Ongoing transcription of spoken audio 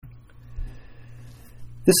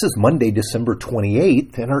This is Monday, December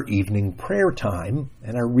 28th, and our evening prayer time,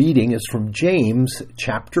 and our reading is from James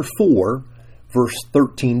chapter 4, verse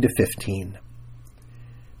 13 to 15.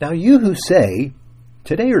 Now you who say,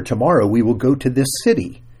 today or tomorrow we will go to this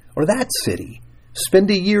city or that city,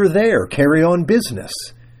 spend a year there, carry on business,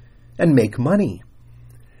 and make money.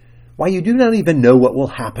 Why, you do not even know what will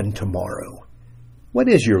happen tomorrow. What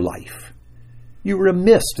is your life? You are a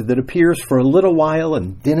mist that appears for a little while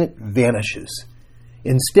and then it vanishes.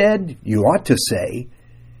 Instead, you ought to say,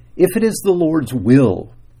 if it is the Lord's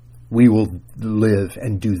will, we will live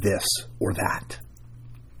and do this or that.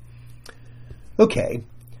 Okay,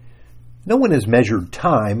 no one has measured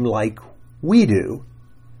time like we do.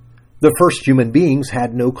 The first human beings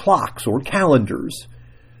had no clocks or calendars.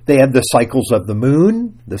 They had the cycles of the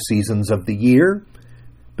moon, the seasons of the year,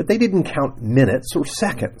 but they didn't count minutes or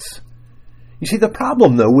seconds. You see, the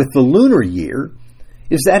problem, though, with the lunar year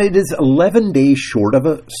is that it is 11 days short of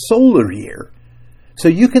a solar year. So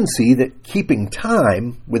you can see that keeping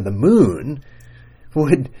time with the moon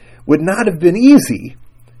would not have been easy.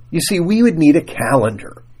 You see, we would need a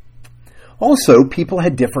calendar. Also, people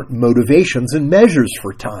had different motivations and measures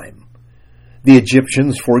for time. The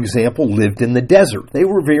Egyptians, for example, lived in the desert. They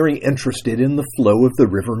were very interested in the flow of the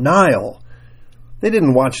river Nile. They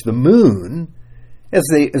didn't watch the moon as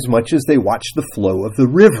much as they watched the flow of the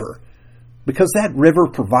river, because that river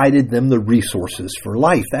provided them the resources for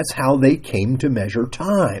life. That's how they came to measure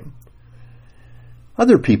time.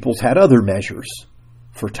 Other peoples had other measures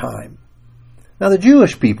for time. Now, the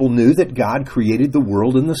Jewish people knew that God created the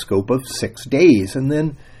world in the scope of 6 days, and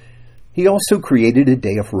then He also created a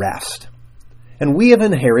day of rest. And we have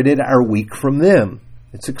inherited our week from them.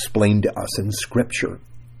 It's explained to us in Scripture.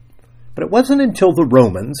 But it wasn't until the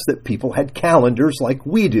Romans that people had calendars like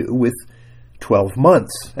we do, with 12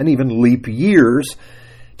 months and even leap years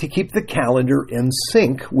to keep the calendar in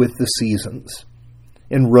sync with the seasons.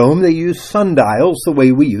 In Rome, they used sundials the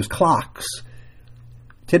way we use clocks.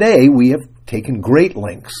 Today, we have taken great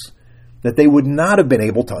lengths that they would not have been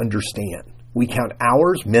able to understand. We count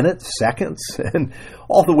hours, minutes, seconds, and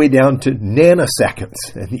all the way down to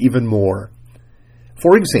nanoseconds and even more.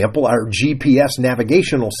 For example, our GPS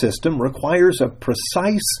navigational system requires a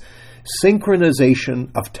precise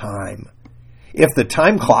synchronization of time. If the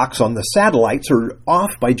time clocks on the satellites are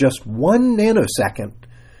off by just 1 nanosecond,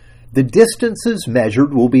 the distances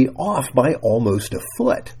measured will be off by almost a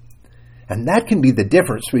foot. And that can be the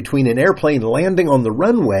difference between an airplane landing on the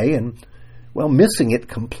runway and, missing it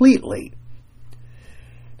completely.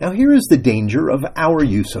 Now, here is the danger of our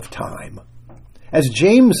use of time. As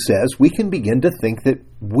James says, we can begin to think that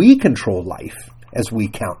we control life as we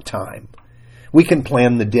count time. We can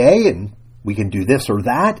plan the day and we can do this or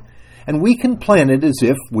that, and we can plan it as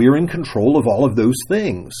if we're in control of all of those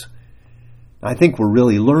things. I think we're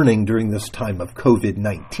really learning during this time of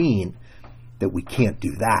COVID-19 that we can't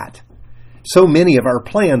do that. So many of our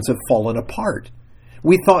plans have fallen apart.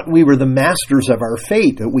 We thought we were the masters of our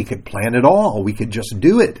fate, that we could plan it all, we could just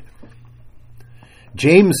do it.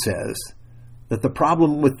 James says that the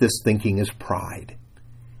problem with this thinking is pride.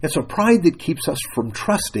 It's a pride that keeps us from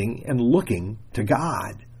trusting and looking to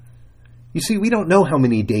God. You see, we don't know how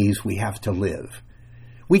many days we have to live.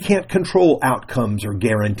 We can't control outcomes or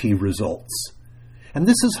guarantee results. And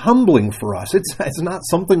this is humbling for us. It's not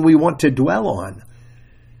something we want to dwell on.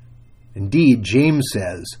 Indeed, James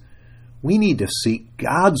says, we need to seek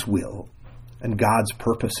God's will and God's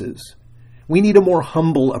purposes. We need a more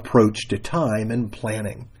humble approach to time and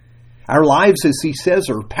planning. Our lives, as he says,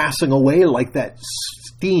 are passing away like that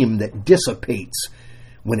steam that dissipates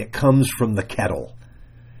when it comes from the kettle.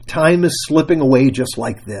 Time is slipping away just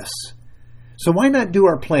like this. So why not do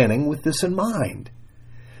our planning with this in mind?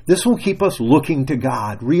 This will keep us looking to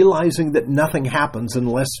God, realizing that nothing happens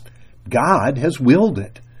unless God has willed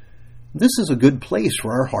it. This is a good place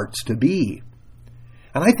for our hearts to be.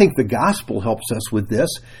 And I think the gospel helps us with this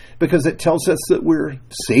because it tells us that we're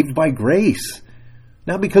saved by grace.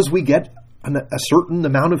 Not because we get a certain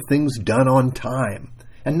amount of things done on time,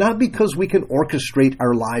 and not because we can orchestrate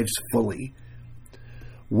our lives fully.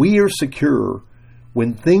 We are secure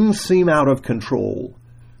when things seem out of control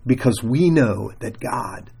because we know that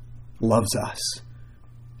God loves us.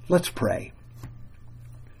 Let's pray.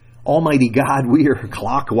 Almighty God, we are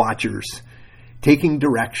clock watchers, taking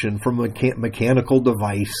direction from a mechanical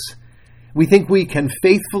device. We think we can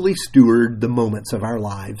faithfully steward the moments of our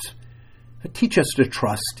lives. Teach us to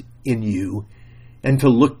trust in you and to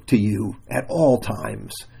look to you at all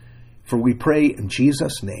times. For we pray in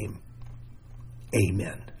Jesus' name.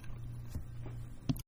 Amen.